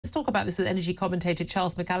Let's talk about this with energy commentator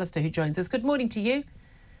Charles McAllister, who joins us. Good morning to you.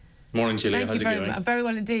 Morning, Julia. Thank you very much. Very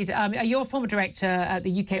well indeed. You're a former director at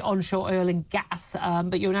the UK onshore oil and gas,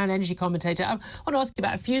 but you're now an energy commentator. I want to ask you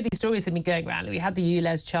about a few of these stories that have been going around. We had the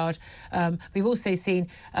ULEZ charge. We've also seen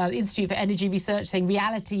the Institute for Energy Research saying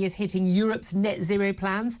reality is hitting Europe's net zero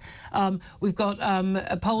plans. We've got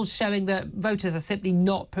polls showing that voters are simply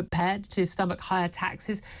not prepared to stomach higher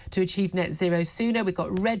taxes to achieve net zero sooner. We've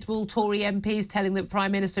got Red Wall Tory MPs telling the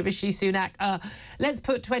Prime Minister Rishi Sunak, let's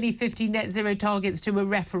put 2050 net zero targets to a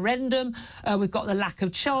referendum. We've got the lack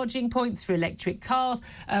of charging points for electric cars.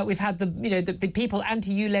 We've had the people,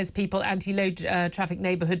 anti-ULEZ people, anti-low traffic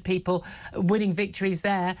neighbourhood people winning victories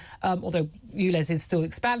there. Although ULEZ is still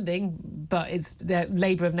expanding, but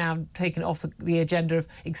Labour have now taken off the agenda of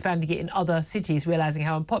expanding it in other cities, realising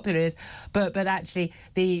how unpopular it is. But actually,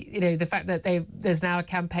 the fact that there's now a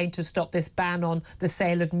campaign to stop this ban on the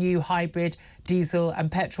sale of new hybrid diesel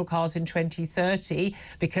and petrol cars in 2030,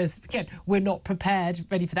 because again, we're not prepared,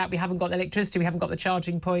 ready for that. We haven't got the electricity, we haven't got the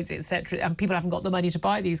charging points, etc., and people haven't got the money to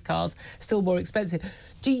buy these cars, still more expensive.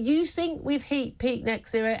 Do you think we've peaked net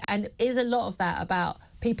zero, and is a lot of that about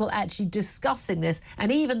people actually discussing this,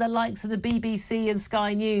 and even the likes of the BBC and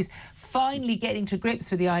Sky News finally getting to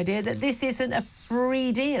grips with the idea that this isn't a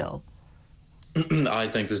free deal? I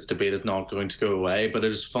think this debate is not going to go away, but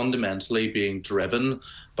it is fundamentally being driven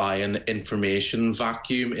by an information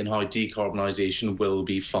vacuum in how decarbonisation will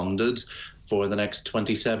be funded for the next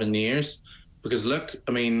 27 years. Because look,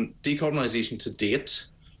 I mean, decarbonisation to date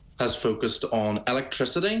has focused on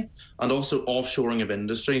electricity and also offshoring of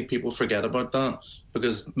industry. People forget about that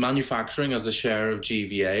because manufacturing as a share of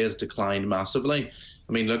GVA has declined massively.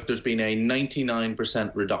 I mean, look, there's been a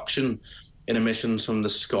 99% reduction in emissions from the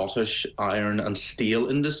Scottish iron and steel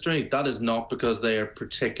industry. That is not because they are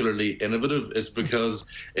particularly innovative, it's because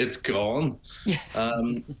it's gone. Yes.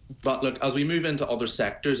 But look, as we move into other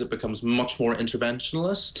sectors, it becomes much more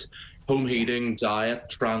interventionist. Home heating, diet,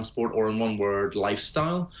 transport, or in one word,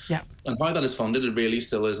 lifestyle. Yeah. And how that is funded, it really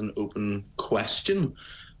still is an open question.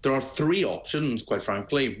 There are three options, quite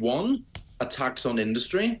frankly. One, a tax on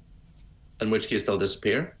industry, in which case they'll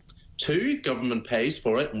disappear. Two, government pays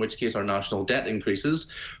for it, in which case our national debt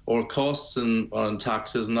increases, or costs and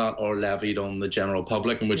taxes and that are levied on the general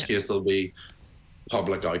public, in which case there'll be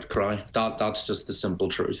public outcry. That's just the simple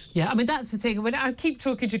truth. Yeah, I mean, that's the thing. When I keep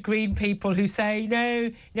talking to Green people who say,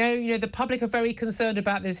 no, the public are very concerned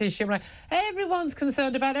about this issue. I'm like, everyone's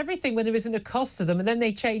concerned about everything when there isn't a cost to them, and then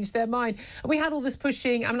they change their mind. And we had all this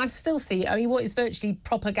pushing, I mean, I still see, what is virtually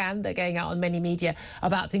propaganda going out on many media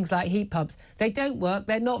about things like heat pumps. They don't work.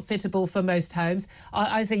 They're not fittable for most homes.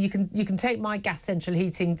 I say you can take my gas central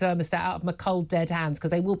heating thermostat out of my cold, dead hands,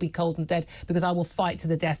 because they will be cold and dead, because I will fight to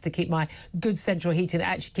the death to keep my good central heating that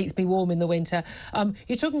actually keeps me warm in the winter.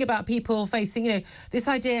 You're talking about people facing, this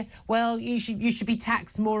idea, well, you should be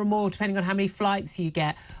taxed more and more depending on how many flights you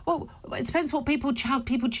get. Well, it depends how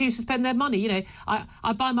people choose to spend their money.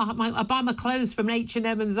 I buy my clothes from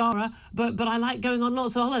H&M and Zara, but I like going on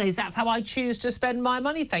lots of holidays. That's how I choose to spend my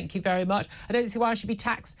money. Thank you very much. I don't see why I should be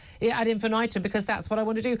taxed ad infinitum, because that's what I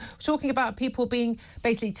want to do. We're talking about people being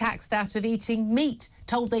basically taxed out of eating meat,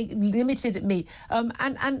 told they limited meat, and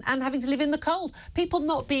having to live in the cold. People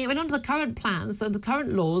not being, under the current plans, the current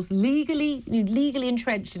laws, legally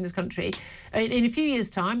entrenched in this country, in a few years'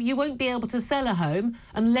 time, you won't be able to sell a home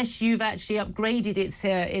unless you've actually upgraded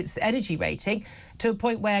its energy rating to a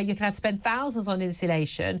point where you can have to spend thousands on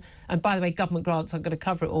insulation, and by the way, government grants aren't going to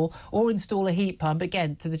cover it all, or install a heat pump,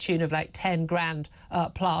 again, to the tune of like 10 grand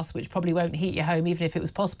plus, which probably won't heat your home, even if it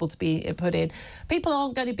was possible to be put in. People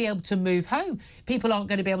aren't going to be able to move home. People aren't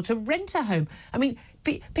going to be able to rent a home. I mean,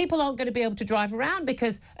 people aren't going to be able to drive around,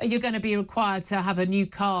 because you're going to be required to have a new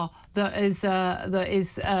car that is an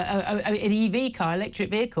EV car,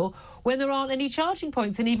 electric vehicle, when there aren't any charging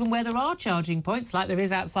points. And even where there are charging points, like there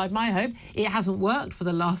is outside my home, it hasn't worked for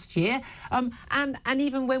the last year. And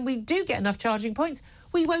even when we do get enough charging points,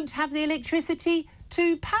 we won't have the electricity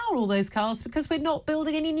to power all those cars, because we're not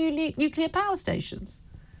building any new nuclear power stations.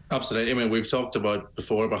 Absolutely. I mean, we've talked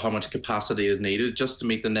before about how much capacity is needed just to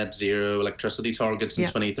meet the net zero electricity targets in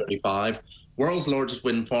 2035. World's largest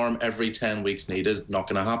wind farm every 10 weeks needed. Not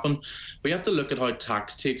going to happen. We have to look at how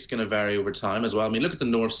tax take's going to vary over time as well. I mean, look at the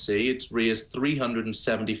North Sea. It's raised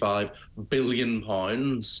 £375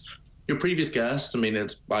 billion. Your previous guest, I mean,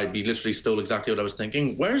 I'd be literally stole exactly what I was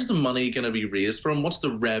thinking. Where's the money going to be raised from? What's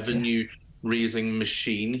the revenue raising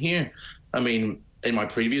machine here? I mean, in my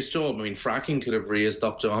previous job, I mean, fracking could have raised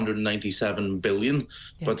up to 197 billion,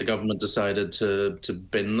 but the government decided to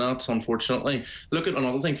bin that, unfortunately. Look at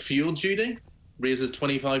another thing, fuel duty. raises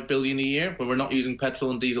 25 billion a year when we're not using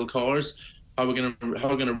petrol and diesel cars. How are we going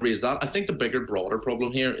to raise that? I think the bigger, broader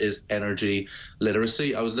problem here is energy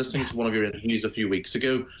literacy. I was listening to one of your interviews a few weeks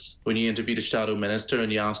ago when you interviewed a shadow minister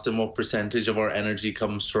and you asked him what percentage of our energy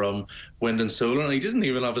comes from wind and solar, and he didn't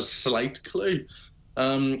even have a slight clue.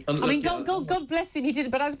 God bless him, he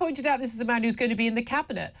did. But as pointed out, this is a man who's going to be in the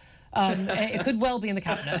cabinet. It could well be in the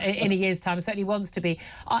cabinet in a year's time. Certainly wants to be.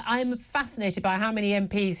 I'm fascinated by how many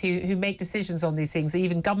MPs who make decisions on these things,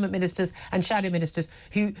 even government ministers and shadow ministers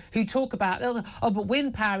who talk about, but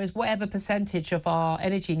wind power is whatever percentage of our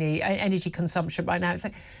energy consumption right now. It's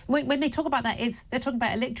like when they talk about that, they're talking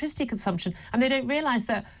about electricity consumption, and they don't realise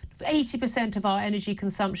that 80% of our energy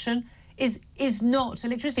consumption is not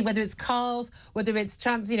electricity, whether it's cars, whether it's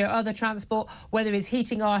other transport, whether it's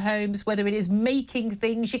heating our homes, whether it is making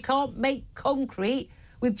things. You can't make concrete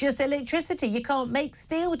with just electricity. You can't make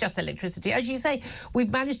steel with just electricity. As you say,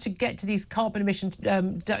 we've managed to get to these carbon emission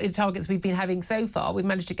targets we've been having so far. We've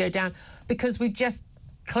managed to go down because we've just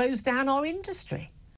closed down our industry.